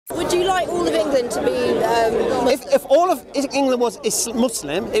Would you like all of England to be Muslim? If all of England was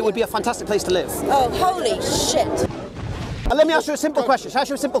Muslim, it would be a fantastic place to live. Oh, holy shit. And let me ask you a simple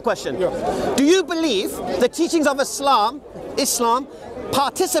question. Yeah. Do you believe the teachings of Islam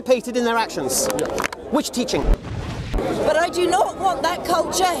participated in their actions? Yeah. Which teaching? But I do not want that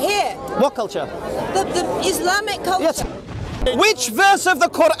culture here. What culture? The Islamic culture. Yes. Which verse of the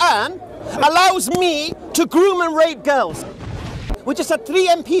Quran allows me to groom and rape girls? We just had 3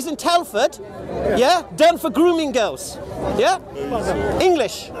 MPs in Telford, yeah, done for grooming girls. Yeah?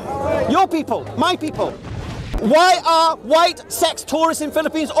 English. Your people, my people. Why are white sex tourists in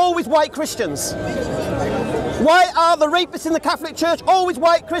Philippines always white Christians? Why are the rapists in the Catholic Church always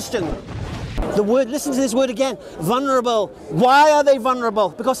white Christians? The word, listen to this word again, vulnerable. Why are they vulnerable?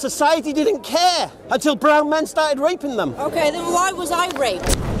 Because society didn't care until brown men started raping them. Okay, then why was I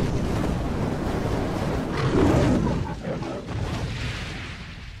raped?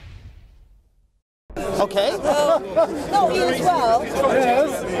 Okay. Not you as well. What the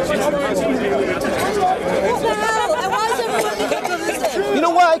hell? And why is everyone becoming Muslim? You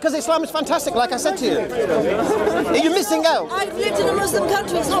know why? Because Islam is fantastic, like I said to you. You're missing out. I've lived in a Muslim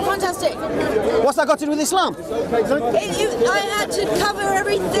country, it's not fantastic. What's that got to do with Islam? I had to cover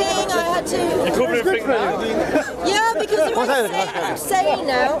everything, I had to... You cover everything now? Yeah, because I'm saying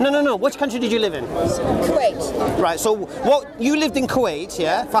now... No. Which country did you live in? Kuwait. Right, so you lived in Kuwait,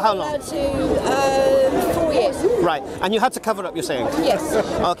 yeah? For how long? 4 years. Right, and you had to cover up, you're saying? Yes.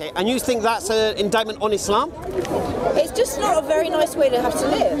 Okay, and you think that's an indictment on Islam? It's just not a very nice way to have to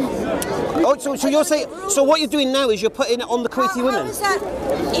live. Oh, so you're saying, so what you're doing now is you're putting it on the Kuwaiti women? How is that?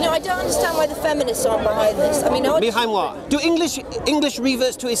 You know, I don't understand why the feminists aren't behind this. I mean, behind what? Do English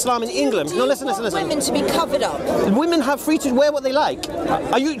reverts to Islam in England? No, listen. Women to be covered up. Women have free to wear what they like.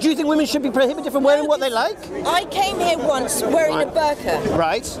 Do you think women should be prohibited from wearing what they like? I came here once wearing a burqa.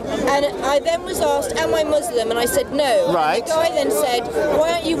 Right. And I then was asked, am I Muslim? And I said no. Right. And the guy then said,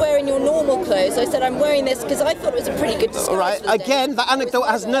 why aren't you wearing your normal clothes? I said, I'm wearing this because I thought it was a pretty good disguise. All right. Again, that anecdote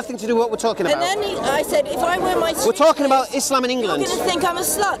has nothing to do with what we're talking about. And then I said, if I wear my we're talking about Islam in England. You're going to think I'm a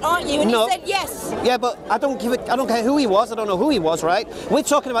slut, aren't you? And no. he said yes. Yeah, but I don't care who he was. I don't know who he was, right? We're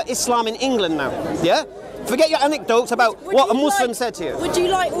talking about Islam in England now. Yeah? Forget your anecdotes about what a Muslim said to you. Would you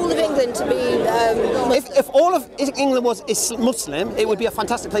like all of England to be Muslim? If all of England was Muslim, it would be a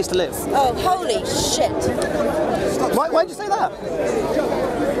fantastic place to live. Oh, holy shit. Why'd you say that?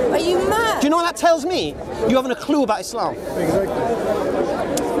 Are you mad? Do you know what that tells me? You haven't a clue about Islam.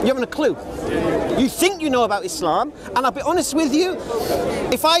 You haven't a clue. You think you know about Islam, and I'll be honest with you,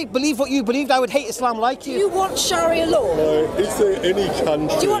 if I believe what you believed, I would hate Islam like you. Do you want Sharia law? Is there any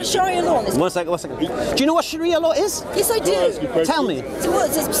country... Do you want Sharia law in this country? One second. Do you know what Sharia law is? Yes, I do. Tell me. So what,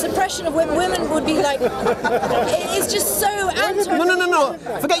 it's a suppression of women. Women would be like... it's just so anti... No.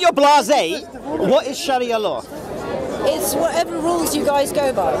 Forget your blasé. What is Sharia law? It's whatever rules you guys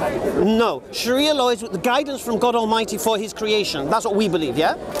go by. No. Sharia law is the guidance from God Almighty for His creation. That's what we believe,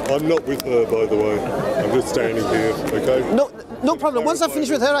 yeah? I'm not with her, by the way. I'm just standing here, okay? No problem. Once I finish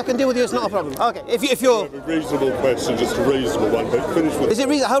with her, I can deal with you. It's not a problem. Okay. If you're... A reasonable question, just a reasonable one, but finish with... Is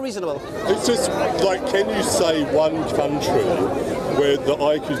it how reasonable? It's just, like, can you say one country that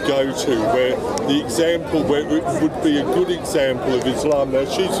I could go to where the example, where it would be a good example of Islam? Now,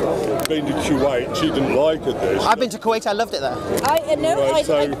 she's been to Kuwait, she didn't like it there. I've been to Kuwait, I loved it there.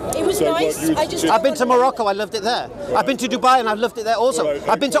 It was nice. I've been to Morocco, I loved it there. I've been to Dubai and I've loved it there also. Right,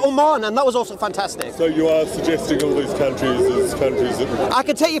 okay. I've been to Oman and that was also fantastic. So you are suggesting all these countries as countries that... I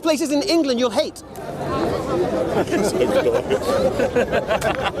can take you places in England you'll hate.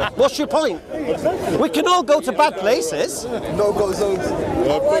 What's your point? We can all go to bad places. No-go zones.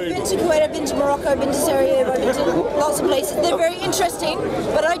 Well, I've been to Kuwait, I've been to Morocco, I've been to Sarajevo, I've been to lots of places. They're very interesting,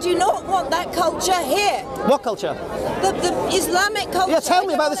 but I do not want that culture here. What culture? The Islamic culture. Yeah, tell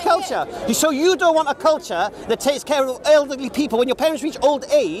me about this culture. So you don't want a culture that takes care of elderly people. When your parents reach old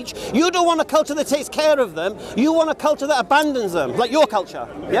age, you don't want a culture that takes care of them. You want a culture that abandons them, like your culture.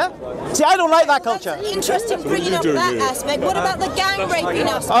 Yeah? See, I don't like that culture. That's interesting bringing up that aspect. What about the gang raping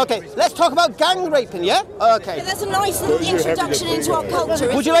aspect? Okay, let's talk about gang raping, yeah? Okay. Yeah, that's a nice little introduction into our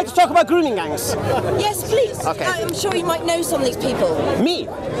culture. Would you like to talk about grooming gangs? Yes, please. Okay. I'm sure you might know some of these people. Me?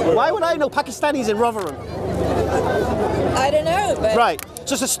 Why would I know Pakistanis in Rotherham? I don't know, but... Right,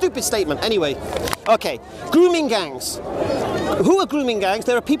 so it's a stupid statement. Anyway, okay. Grooming gangs. Who are grooming gangs?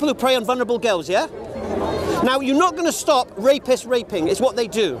 There are people who prey on vulnerable girls, yeah? Now, you're not going to stop rapists raping. It's what they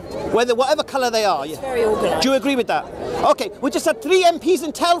do, whatever colour they are. It's very organised. Do you agree with that? Okay, we just had 3 MPs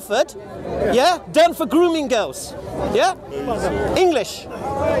in Telford, yeah, done for grooming girls. Yeah? English.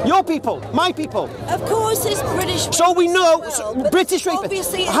 Your people, my people. Of course, there's British. So we know well, British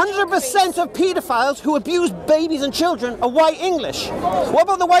rapists. 100% of paedophiles who abuse babies and children are white English. What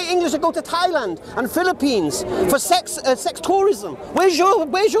about the white English that go to Thailand and Philippines for sex tourism? Where's your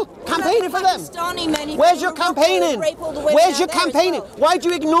campaigning for them? Where's your campaigning? Where's your campaigning? Why do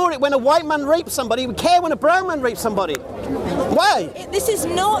you ignore it when a white man rapes somebody? We care when a brown man rapes somebody. Why? This is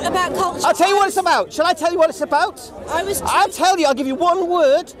not about culture. I'll tell you what it's about. Shall I tell you what it's about? I'll tell you. I'll give you one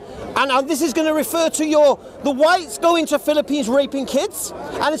word, and this is going to refer to the whites going to Philippines raping kids,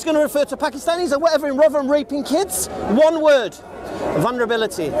 and it's going to refer to Pakistanis or whatever in Rotherham raping kids. One word: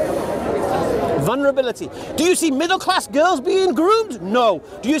 vulnerability. Vulnerability. Do you see middle-class girls being groomed? No.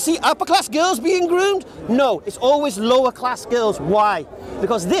 Do you see upper-class girls being groomed? No. It's always lower-class girls. Why?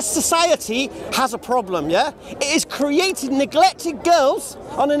 Because this society has a problem, yeah? It is creating neglected girls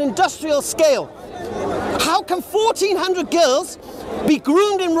on an industrial scale. How can 1,400 girls be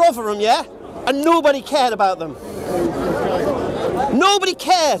groomed in Rotherham, yeah? And nobody cared about them? Nobody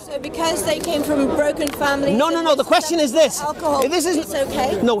cared. So because they came from broken families. No. The question is this. Alcohol. This isn't. It's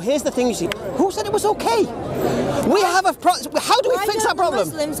okay. No. Here's the thing. You see. Who said it was okay? We have a. How do we fix that problem?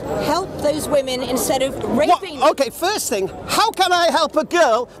 Muslims help those women instead of raping. What? Okay. First thing. How can I help a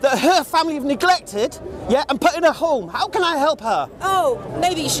girl that her family have neglected? Yeah, and put in a home. How can I help her? Oh,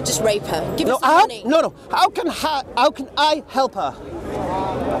 maybe you should just rape her. Give her some money. No. How can I help her?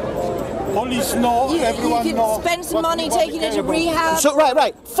 Police know, everyone you know. Can spend some money taking her to rehab. So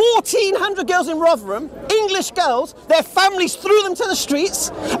right. 1,400 girls in Rotherham, English girls, their families threw them to the streets,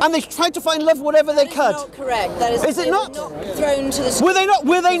 and they tried to find love whatever they could. That's not correct. That is it not? Not thrown to the streets.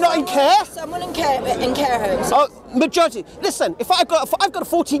 Were they not in care? Someone in care homes. Oh, majority. Listen, if I've got a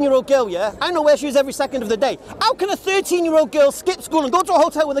 14-year-old girl, yeah, I know where she is every second of the day. How can a 13-year-old girl skip school and go to a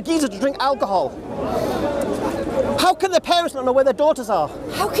hotel with a geezer to drink alcohol? How can their parents not know where their daughters are?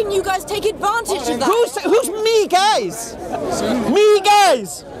 How can you guys take advantage of that? Who's me, guys? Me,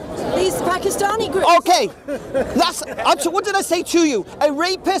 guys? These Pakistani groups. Okay, what did I say to you? A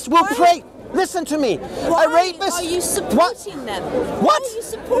rapist will pray. Listen to me. Why a rapist. Are you supporting them? What? Why are you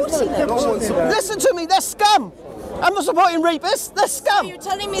supporting them? Listen to me. They're scum. I'm not supporting rapists. They're scum. So you're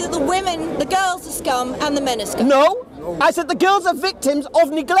telling me that the girls are scum, and the men are scum? No. I said the girls are victims of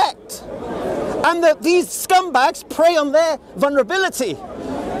neglect. And that these scumbags prey on their vulnerability.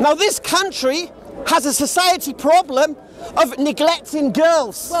 Now, this country has a society problem of neglecting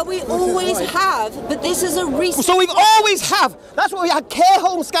girls. Well, we always have, but this is a recent... So we've always have. That's why we had care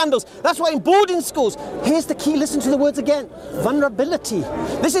home scandals. That's why in boarding schools. Here's the key, listen to the words again. Vulnerability.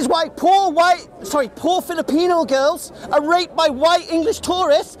 This is why poor Filipino girls are raped by white English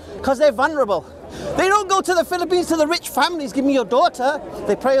tourists, because they're vulnerable. They don't go to the Philippines to the rich families, give me your daughter.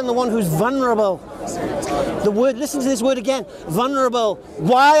 They prey on the one who's vulnerable. Listen to this word again, vulnerable.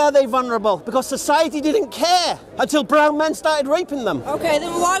 Why are they vulnerable? Because society didn't care until brown men started raping them. Okay,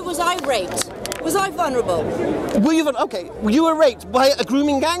 then why was I raped? Was I vulnerable? You were raped by a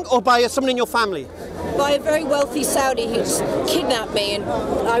grooming gang or by someone in your family? By a very wealthy Saudi who kidnapped me, and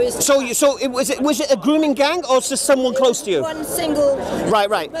I was... Was it a grooming gang or just someone close to you? One single...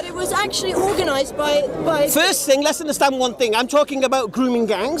 Right. But it was actually organised by... First thing, let's understand one thing. I'm talking about grooming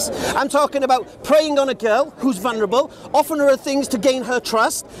gangs. I'm talking about preying on a girl who's vulnerable, offering her things to gain her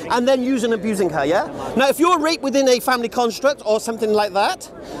trust, and then using and abusing her, yeah? Now, if you're raped within a family construct or something like that,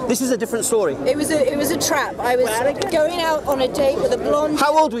 this is a different story. It was a trap. I was going out on a date with a blonde...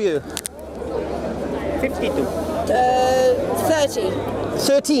 How old were you? 52. 30.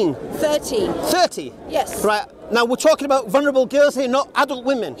 13. 30. 30? Yes. Right. Now we're talking about vulnerable girls here, not adult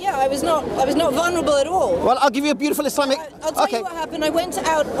women. Yeah, I was not vulnerable at all. Well, I'll give you a beautiful Islamic... I'll tell you what happened. I went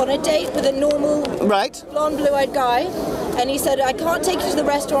out on a date with a normal blonde, blue-eyed guy, and he said, I can't take you to the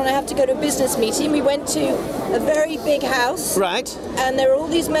restaurant, I have to go to a business meeting. We went to a very big house. Right. And there were all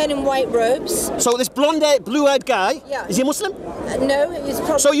these men in white robes. So this blonde, blue-eyed guy, is he a Muslim? No, he's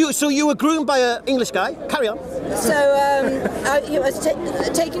probably... So you were groomed by an English guy? Carry on. So he was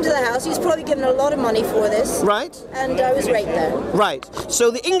taken to the house. He's probably given a lot of money for this. Right. And I was raped there. Right.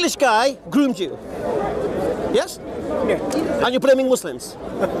 So the English guy groomed you? Yes? Yeah. And you're blaming Muslims?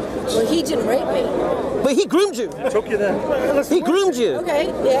 Well, he didn't rape me. But he groomed you. Took you there. He groomed you.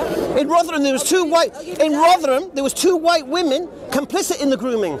 Okay, yeah. In Rotherham, there was two white women complicit in the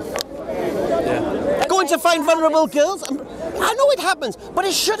grooming. Yeah. Going to find vulnerable girls. I know it happens, but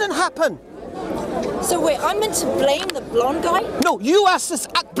it shouldn't happen. So wait, I'm meant to blame the blonde guy? No, you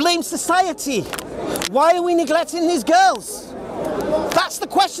blame society. Why are we neglecting these girls? That's the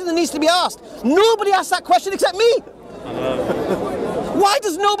question that needs to be asked. Nobody asks that question except me. Why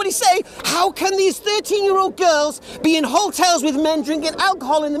does nobody say, how can these 13-year-old girls be in hotels with men drinking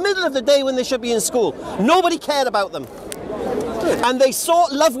alcohol in the middle of the day when they should be in school? Nobody cared about them. And they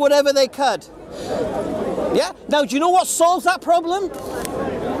sought love whatever they could. Yeah? Now, do you know what solves that problem?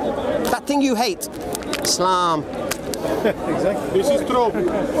 That thing you hate. Islam. Exactly. This is true.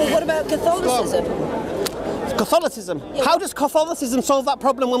 Well, what about Catholicism? Catholicism? Yeah. How does Catholicism solve that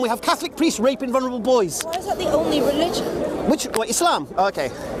problem when we have Catholic priests raping vulnerable boys? Why is that the only religion? What, Islam? Okay.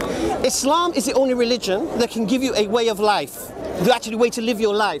 Islam is the only religion that can give you a way of life. The actual way to live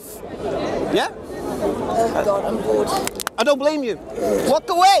your life. Yeah? Oh God, I'm bored. I don't blame you. Walk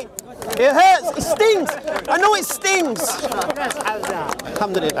away. It hurts. It stings. I know it stings.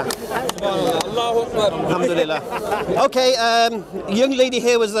 Alhamdulillah. Alhamdulillah. Okay, young lady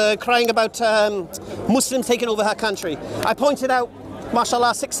here was crying about Muslims taking over her country. I pointed out,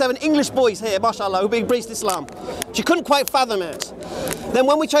 mashallah, 6, 7 English boys here, mashallah, who embraced Islam. She couldn't quite fathom it. Then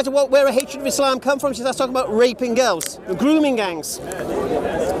when we tried to where a hatred of Islam come from, she starts talking about raping girls, grooming gangs.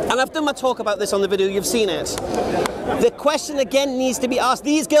 And I've done my talk about this on the video, you've seen it. The question again needs to be asked.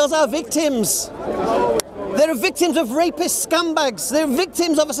 These girls are victims. They're victims of rapist scumbags. They're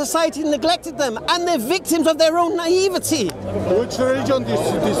victims of a society that neglected them. And they're victims of their own naivety. Which religion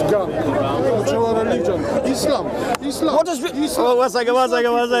this girl? Which religion? Islam. Islam. What does Islam? Oh, one second.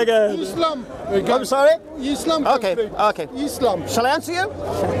 Islam. I'm sorry? Islam. Okay. Islam. Shall I answer you?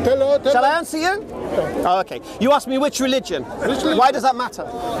 Tell Shall I answer you? Oh, okay. You asked me which religion. Why does that matter?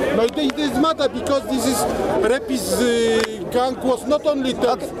 No, it does matter because this is rapist gang was not only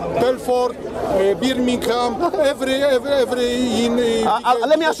Telford, Birmingham, every in.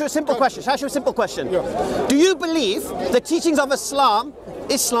 Let me ask you a simple question. Shall I ask you a simple question? Yeah. Do you believe the teachings of Islam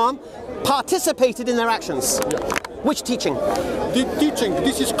participated in their actions? Yeah. Which teaching? The teaching.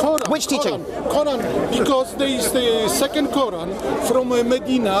 This is Quran. Which teaching? Quran. Because there is the second Quran from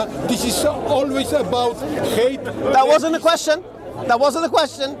Medina. This is always about hate. That wasn't the question. That wasn't the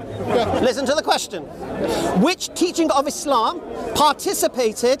question. Yeah. Listen to the question. Which teaching of Islam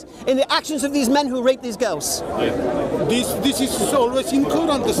participated in the actions of these men who raped these girls? This is always in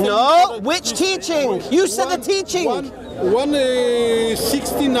Quran. No, which teaching? You said the teaching.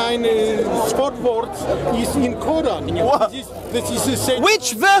 169 sport words is in Quran. What? This is the same.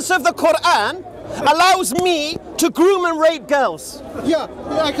 Which verse of the Quran allows me to groom and rape girls? Yeah,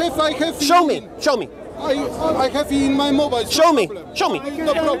 I have. Show me. I have in my mobile. Show me.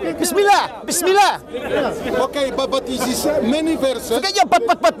 No problem. Bismillah. Okay, but this is many verses. Forget your but.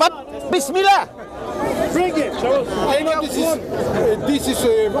 Bismillah. Bring it. I know this is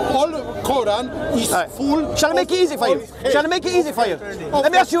all Quran is full. Shall I make it easy for you?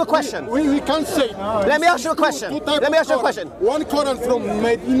 Let me ask you a question. We can't say. Let me ask you a question. One Quran from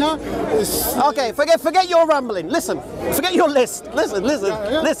Medina. Okay, forget your rambling. Listen. Forget your list. Listen.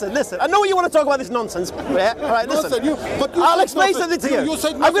 I know you want to talk about this nonsense. Yeah? All right, listen. I'll explain something to you.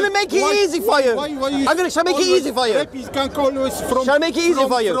 I'm going to make it easy for you. Shall I make it easy for you? Shall I make it easy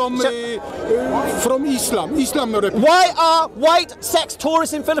for you? From Islam Why are white sex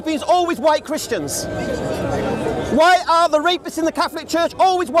tourists in Philippines always white Christians? Why are the rapists in the Catholic Church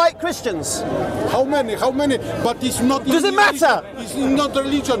always white Christians? How many? But it's not. Does it matter? It's not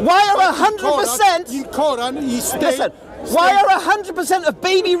religion. Why are 100%? In Quran is. Listen. Why are 100% of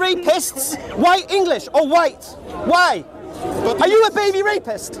baby rapists white English or white? Why? Are you a baby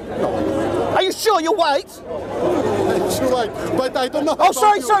rapist? No. Are you sure you're white? Right, but I don't know. Oh,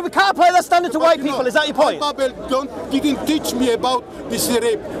 sorry, we can't apply that standard to white people. Is that your point? My Bible didn't teach me about this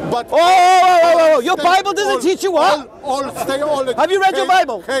rape, but your Bible doesn't teach you what? Have you read your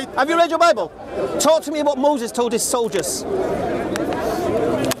Bible? Have you read your Bible? Talk to me about Moses told his soldiers.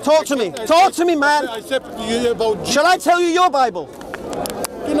 Talk to me, man. Shall I tell you your Bible?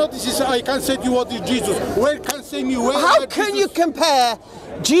 You know, this is I can't say to you what is Jesus. Where can say me where? How can you compare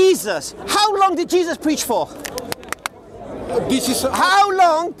Jesus? How long did Jesus preach for? How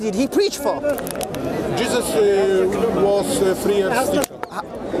long did he preach for? Jesus was 3 years teacher.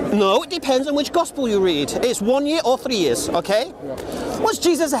 No, it depends on which gospel you read. It's 1 year or 3 years, okay? Yeah. Was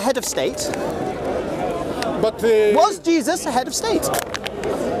Jesus a head of state? But was Jesus a head of state?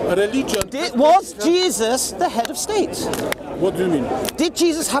 Religion. Was Jesus the head of state? What do you mean? Did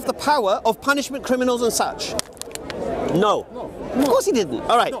Jesus have the power of punishment criminals and such? No. Of course he didn't.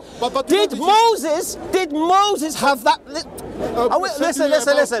 All right. No, but did Moses have that?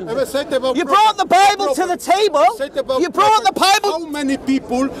 Listen. You brought the Bible to the table. You brought the Bible. How many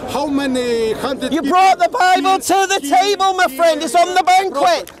people? How many hundred? You brought the Bible to the table, my friend. It's on the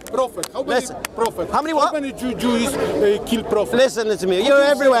banquet. Prophet. How many? Listen. Prophet. How many what? How many Jews kill prophet? Listen to me. You're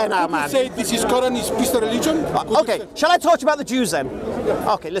everywhere now, man. Say this is Quran is peace religion. Okay. Shall I talk to you about the Jews then?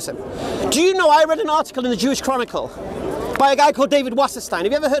 Okay. Listen. Do you know I read an article in the Jewish Chronicle by a guy called David Wasserstein?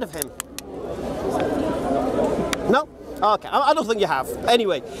 Have you ever heard of him? No? Okay, I don't think you have.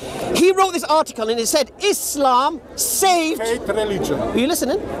 Anyway, he wrote this article and it said, Islam saved... Hate religion. Are you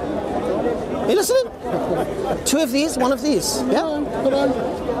listening? Are you listening? Two of these, one of these. Yeah?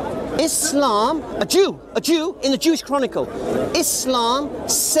 Islam, a Jew in the Jewish Chronicle. Islam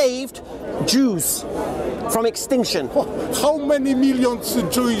saved Jews from extinction. How many millions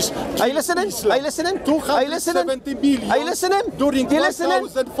of Jews? Are you listening? Are you listening? Are you listening? 270 million. Are you listening? During you listening?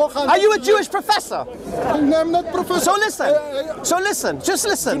 1,400 Are you a Jewish professor? I'm not professor. So listen. Just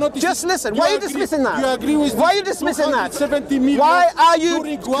listen. Just listen. Why are you dismissing that? You agree with Why are you dismissing that? 70 million. Why are you?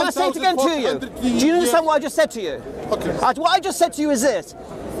 Can I say it again to you? Do you understand what I just said to you? Okay. What I just said to you is this: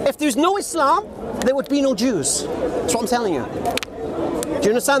 if there's no Islam, there would be no Jews. That's what I'm telling you. Do you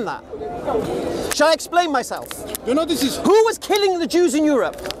understand that? Shall I explain myself? You know this is... Who was killing the Jews in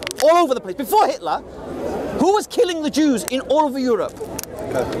Europe? All over the place. Before Hitler, who was killing the Jews in all over Europe?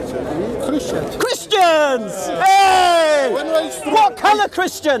 Christians. Christians! Hey! What colour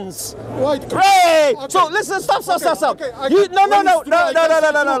Christians? White. Hey! Okay. So listen, stop. Okay,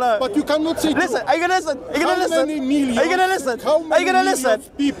 No. But you cannot say... Listen, are you gonna listen? Are you gonna listen? Many millions, are you gonna listen? How many are you gonna listen?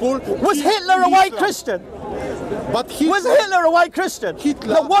 People was Hitler a white Christian? But Hitler, was Hitler a white Christian?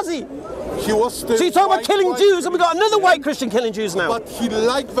 Hitler. No, was he? He was so you're talking about killing Jews, and we got another white Christian killing Jews now. But he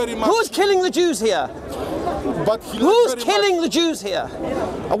liked very much. Who's killing the Jews here? But he Who's killing the Jews here?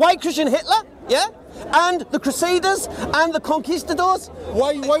 A white Christian Hitler? Yeah? And the Crusaders and the conquistadors?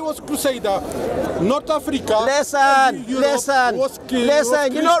 Why was Crusader? North Africa. Listen.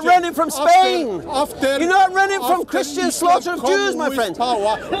 You're not running from Spain. You're not running from Christian slaughter of Jews, my friend.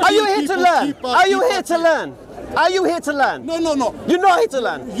 Are you here to learn? Are you here to learn? Are you here to learn? No. You're not here to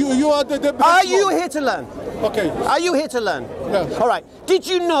learn. You are the Are you here to learn? Okay. Are you here to learn? Yeah. All right. Did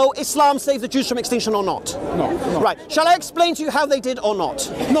you know Islam saved the Jews from extinction or not? No. Right. Shall I explain to you how they did or not?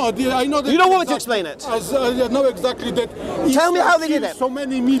 No, I know that. You don't want me to explain it? I know exactly that. Tell me how they did it. So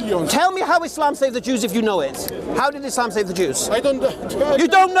many millions. Tell me how Islam saved the Jews if you know it. How did Islam save the Jews? I don't. You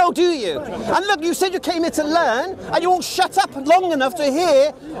don't know, do you? And look, you said you came here to learn, and you won't shut up long enough to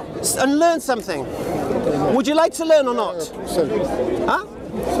hear and learn something. Would you like to learn or not? Huh?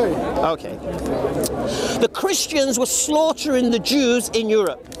 Okay. The Christians were slaughtering the Jews in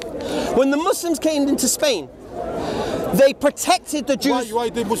Europe. When the Muslims came into Spain, they protected the Jews. Why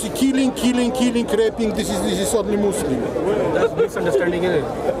they must killing, raping? This is only Muslim. That's misunderstanding, isn't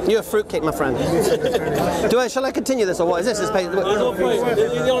it? You're a fruitcake, my friend. Shall I continue this or what is this? You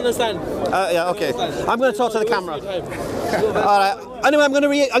don't understand. Yeah, okay. I'm going to talk to the camera. All right. Anyway, I'm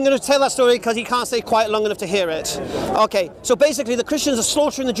going to tell that story because you can't stay quiet long enough to hear it. Okay. So basically, the Christians are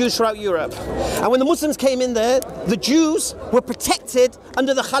slaughtering the Jews throughout Europe, and when the Muslims came in there, the Jews were protected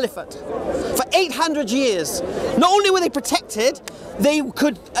under the Caliphate for 800 years. Not only were they protected,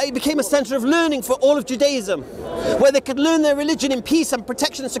 it became a centre of learning for all of Judaism, where they could learn their religion in peace and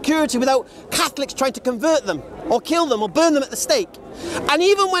protection and security without Catholics trying to convert them or kill them or burn them at the stake. And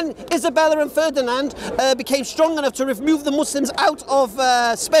even when Isabella and Ferdinand became strong enough to remove the Muslims out of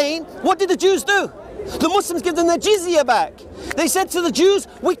Spain, what did the Jews do? The Muslims give them their jizya back. They said to the Jews,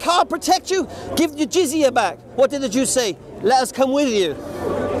 we can't protect you, give your jizya back. What did the Jews say? Let us come with you.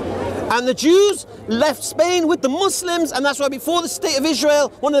 And the Jews left Spain with the Muslims, and that's why before the state of Israel,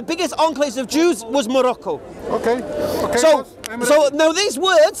 one of the biggest enclaves of Jews was Morocco. Okay. So now these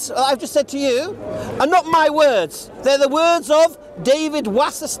words I've just said to you are not my words. They're the words of David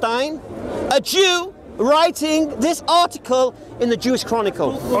Wasserstein, a Jew writing this article in the Jewish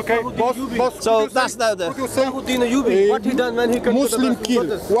Chronicle. Okay, boss. So that's the What he done when he comes Muslim to the killed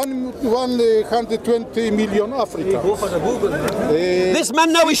 120 million Africa. This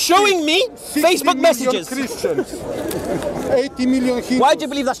man now is showing me Facebook messages. Christians, 80 million Hindus. Why do you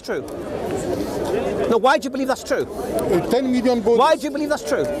believe that's true? No, why do you believe that's true? 10 million Buddhists. Why do you believe that's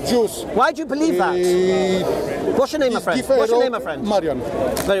true? Jews. Why do you believe that? What's your name, my friend? What's your name, my friend? Marian.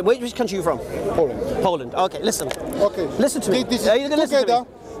 Which country are you from? Poland. Poland. Okay, listen. Okay. Listen to me. This Are you going to listen to me?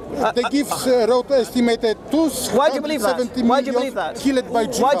 They give wrote estimated 270 Why do you believe that? Why do you believe that? killed by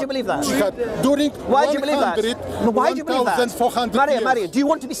jihad. Why do you believe that? Jihad. During Why do you believe that? Why do you believe that? 1,400 Marian, years. do you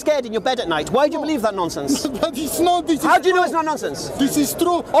want to be scared in your bed at night? Why do you believe that nonsense? But it's not. This How is do you know true. it's not nonsense? This is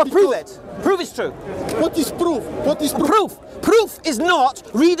true. Or prove it. Prove it's true. What is proof? What is proof? Proof is not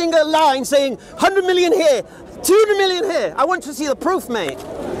reading a line saying 100 million here, 200 million here. I want to see the proof, mate.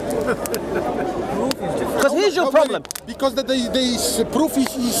 Because here's your problem. Because the proof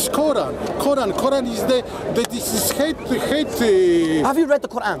is Quran. Quran is this is hate. Have you read the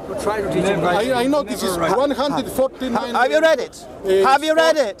Quran? I know this is 149. Have you read it? Have you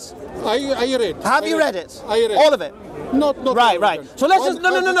read it? I read. Have you read it? I read. All of it? Not Right, all right. of them. So let's just,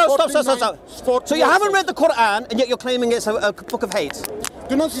 stop. 49, So you haven't read the Quran and yet you're claiming it's a book of hate.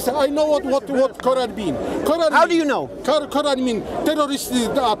 Do not say, I know what Quran mean. Quran How do you know? Quran mean terrorist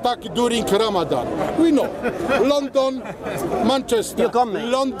attack during Ramadan. We know. London, Manchester, You're gone, mate.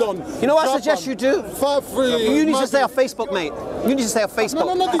 London. You know what I Japan, suggest you do? You need to stay off Facebook, mate. You need to stay off Facebook.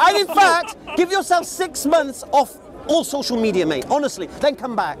 No, And in fact, give yourself 6 months off all social media, mate, honestly. Then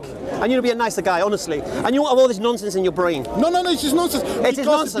come back and you'll be a nicer guy, honestly. And you won't have all this nonsense in your brain. No, it is nonsense. It is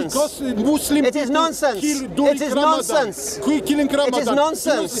nonsense. Because Muslim It is nonsense. It is nonsense. Killing Ramadan. It is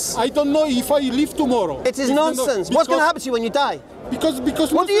nonsense. I don't know if I live tomorrow. It is nonsense. What's going to happen to you when you die?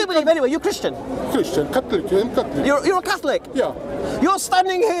 Because What do you believe anyway? You're Christian. Christian, Catholic, I'm Catholic. You're a Catholic. Yeah. You're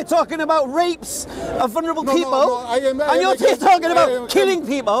standing here talking about rapes of vulnerable people, I am and you're here against- talking I about am- killing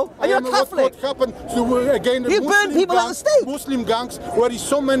people, and you're a Catholic. What happened to, again? You burn people at the stake. Muslim gangs, where is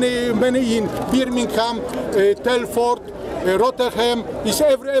so many in Birmingham, Telford, Rotterdam, is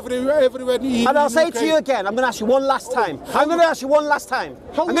everywhere in And I'll say UK. to you again, I'm going to ask you one last time. I'm going to ask you one last time.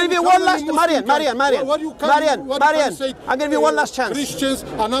 How I'm going to give you many one last Muslim Marian, gangs? Marian. What you can- Marian, what you can Marian. say, I'm going to give you one last chance. Christians,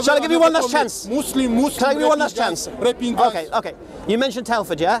 another, Shall I give you one last another chance? Muslim. Can I give you one last raping gangs, chance? raping gangs. Okay. You mentioned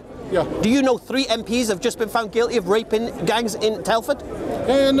Telford, yeah? Yeah. Do you know 3 MPs have just been found guilty of raping gangs in Telford?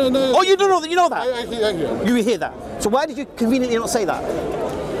 No. Oh, you don't know that? You know that? I hear. You hear that? So why did you conveniently not say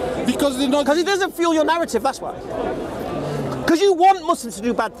that? Because they're not. Because it doesn't fuel your narrative, that's why. Because you want Muslims to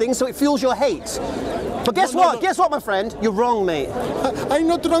do bad things, so it fuels your hate. But guess what? Guess what, my friend? You're wrong, mate. I'm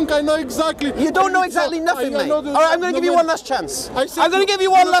not wrong, I know exactly. You don't know exactly nothing, mate. All right, I'm going to give you one last chance. I'm going to give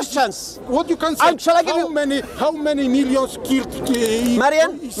you one last chance. What you can say? Shall I give you... How many millions killed?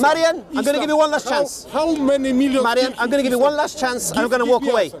 Marian, I'm going to give you one last chance. How many millions? Marian, I'm going to give you one last chance, and I'm going to walk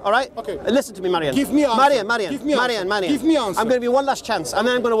away. All right? Okay. Listen to me, Marian. Give me answer. Marian. Give me answer. Give me answer. I'm going to give you one last chance, and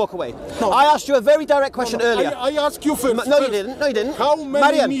then I'm going to walk away. No. I asked you a very direct question earlier. I asked you first. No, you didn't. No, you didn't. How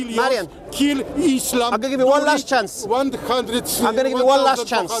many millions kill Islam? I'm going to give you one last chance. 100. I'm going to give you one last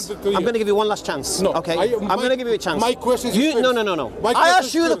chance. I'm going to give you one last chance. No. Okay. I'm going to give you a chance. My question is No. I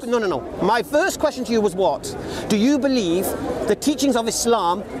asked you. No. My first question to you was what? Do you believe the teachings of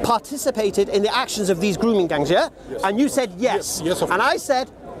Islam participated in the actions of these grooming gangs? Yeah. Yes. And you said yes. Yes. And I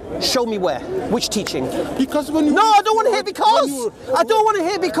said, show me where. Which teaching? Because when you... No, I don't want to hear because. I don't want to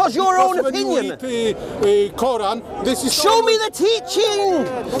hear because your own opinion. When you read Quran, this is... Show me the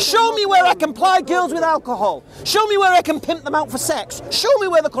teaching. Show me where I can ply girls with alcohol. Show me where I can pimp them out for sex. Show me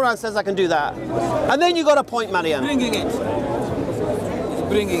where the Quran says I can do that. And then you got a point, Marian. Bringing it.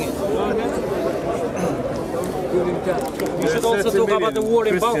 Bringing it. You should also talk about the war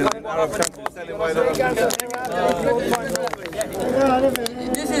in Balkan.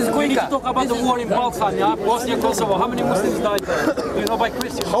 This is quick. We need to talk about the war in Balkan, yeah? Bosnia, Kosovo. How many Muslims died there? You know, by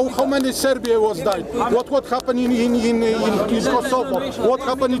Christians. How many Serbia was died? What happened in Kosovo? What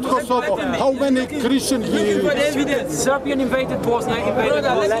happened in Kosovo? How many Christians? Serbian invaded Bosnia,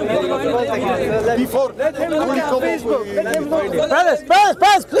 Before.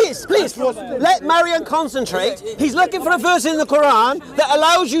 Brothers, please. Let Marian concentrate. He's looking for a verse in the Quran that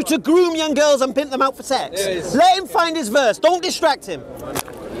allows you to groom young girls and pimp them out for sex. Yes. Let him find his verse. Don't distract him.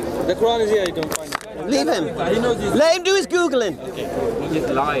 The Quran is here, you don't find it. Leave him. Let him do his Googling.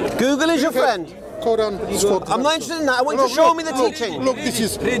 Google is your friend. Quran. I'm not interested in that. I want you to show me the teaching. Look, this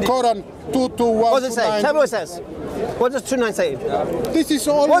is Quran 2:1. What does it say? Tell me what it says. What does 2:9 say? This is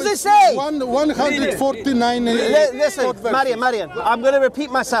all. What does it say? 149. Listen, Marian, I'm going to repeat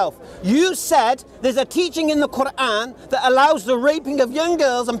myself. You said there's a teaching in the Quran that allows the raping of young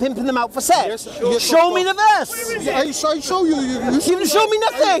girls and pimping them out for sex. Yes, show me the verse. I show you. You didn't show me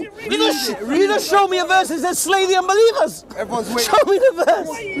nothing. You just show me a verse that says slay the unbelievers. Show me the verse.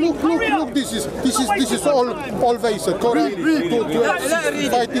 Look. This is always a Quran.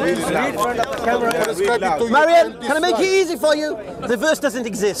 Can I make it easy for you? The verse doesn't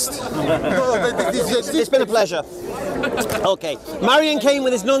exist. It's been a pleasure. Okay, Marian came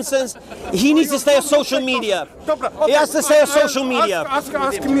with his nonsense. He needs to stay off social media. He has to stay off social media. Ask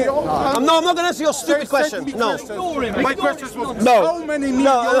me. I'm not going to answer your stupid question. No. My question was, No. how many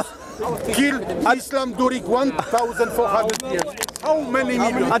millions killed Islam during 1,400 years? How many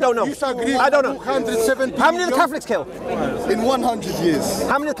millions? I don't know. I don't know. 270 How many did the Catholics kill? In 100 years.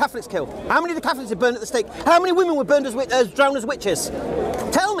 How many did the Catholics kill? How many did the Catholics were burned at the stake? How many women were burned as drowned as witches?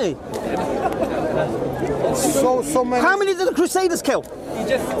 Tell me. So many. How many did the Crusaders kill?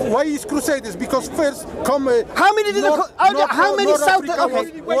 Why is Crusaders? Because first come. How many did how many North South? Africa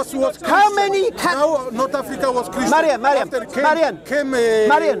Okay. was How many? Now North Africa was Christian. Marian,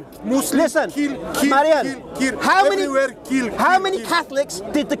 Muslim. listen, Kill. How many? Everywhere kill. How many Catholics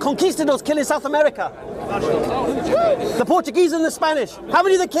did the conquistadors kill in South America? The Portuguese and the Spanish. How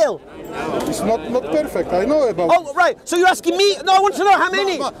many did they kill? It's not perfect. I know about. Oh, right. So you're asking me? No, I want to know how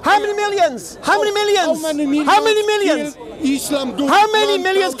many. How many millions? How many millions? How many millions? Islam do How many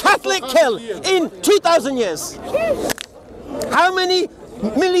millions Catholic kill in 2,000 years? How many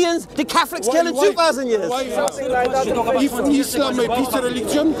millions did Catholics kill in 2,000 years? If Islam a peace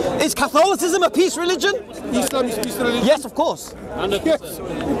religion, Is Catholicism a peace religion? Islam is peace religion. Yes, of course. Yes.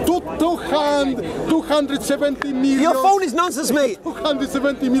 270 million. Your phone is nonsense, mate.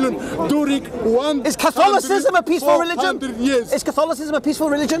 270 million during one. Is Catholicism a peaceful religion? Years. Is Catholicism a peaceful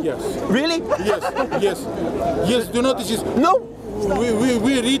religion? Yes. Really? Yes. Do you know this is? No. We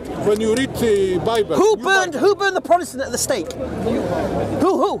read when you read the Bible. Who burned the Protestant at the stake?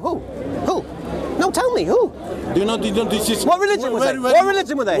 Who? No, tell me who. Do you know this is? What religion was they? What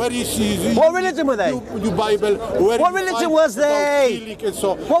religion were they? Where is What religion were they? Your Bible. What religion was they?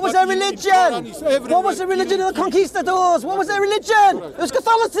 What was their religion? What was the religion of the conquistadors? What was their religion? It was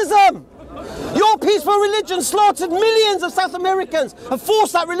Catholicism. Your peaceful religion slaughtered millions of South Americans and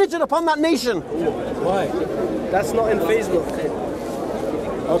forced that religion upon that nation. Why? That's not in Facebook.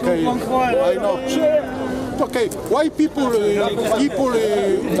 Okay, I know. Okay, why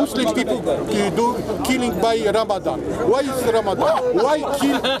Muslim people do killing by Ramadan? Why is Ramadan? Why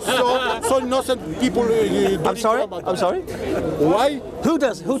kill so innocent people? I'm sorry. Why? Who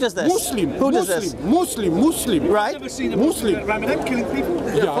does this? Muslim. Who does this? Muslim. Right. Muslim. Ramadan killing people?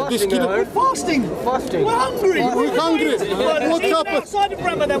 Yeah, this killing. We're fasting. We're hungry. We're hungry. What happened? Outside of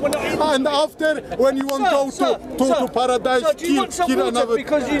Ramadan, we're not eating. And after, when you want to go to paradise, So do you want some kill water another.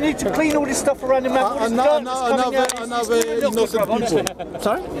 because you need to clean all this stuff around your mouth? Another innocent people.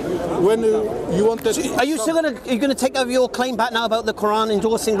 Sorry? When you wanted. Are you still gonna take over your claim back now about the Quran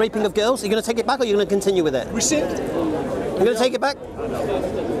endorsing raping of girls? Are you gonna take it back, or are you gonna continue with it? Rescind? You're gonna take it back?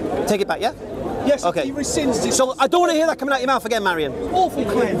 Take it back, yeah? Yes, Okay. he rescinds this So I don't want to hear that coming out of your mouth again, Marian. awful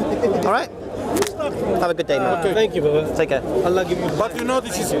claim. All right? Have a good day, man. Okay. Thank you, brother. Take care. Allah give you. But you know,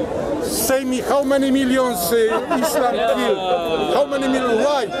 this is. Say me, how many millions Islam kill? How many millions?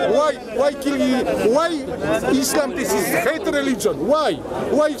 Why kill? Why Islam? This is hate religion. Why?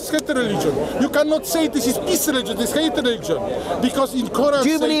 Why is hate religion? You cannot say this is peace religion. This is hate religion because in Quran. Do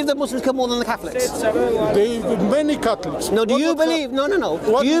you believe that Muslims kill more than the Catholics? Many Catholics. No. Do you believe? No.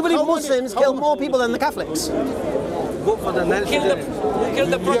 Do you believe Muslims kill more people than the Catholics? Vote for the Kill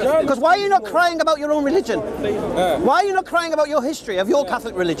the Protestant. Because why are you not crying about your own religion? Why are you not crying about your history of your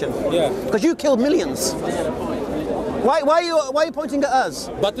Catholic religion? Because you killed millions. Why are you pointing at us?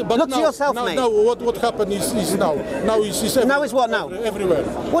 But look now, to yourself, now, mate. Now what happened is now. Now is everywhere. Now is what now? Everywhere.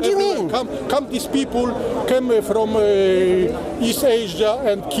 What do you mean? Come these people came from East Asia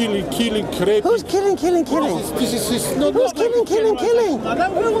and killing, raping. Who's killing? This is not. Who's killing?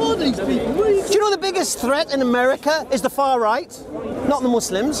 Who are these people? Do you know the biggest threat in America is the far right, not the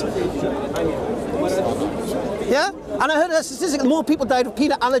Muslims? Yeah? And I heard a statistic, more people died of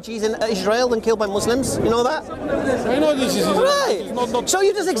peanut allergies in Israel than killed by Muslims. You know that? I know this is Right. not. So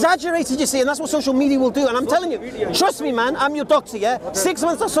you just exaggerated, you see, and that's what social media will do. And I'm telling you, trust me, man, I'm your doctor, yeah? 6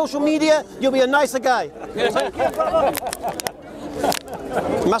 months of social media, you'll be a nicer guy.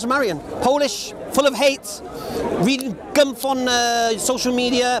 Master Marian, Polish, full of hate, reading gumph on social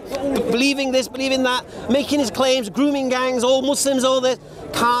media, believing this, believing that, making his claims, grooming gangs, all Muslims, all this.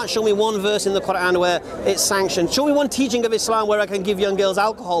 Can't show me one verse in the Quran where it's sanctioned. Show me one teaching of Islam where I can give young girls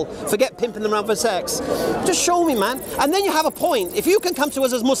alcohol. Forget pimping them around for sex. Just show me, man. And then you have a point. If you can come to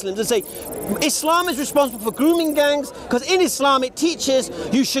us as Muslims and say, Islam is responsible for grooming gangs, because in Islam it teaches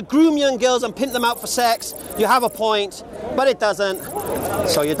you should groom young girls and pimp them out for sex, you have a point, but it doesn't,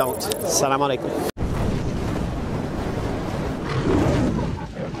 so you don't. Assalamu alaikum.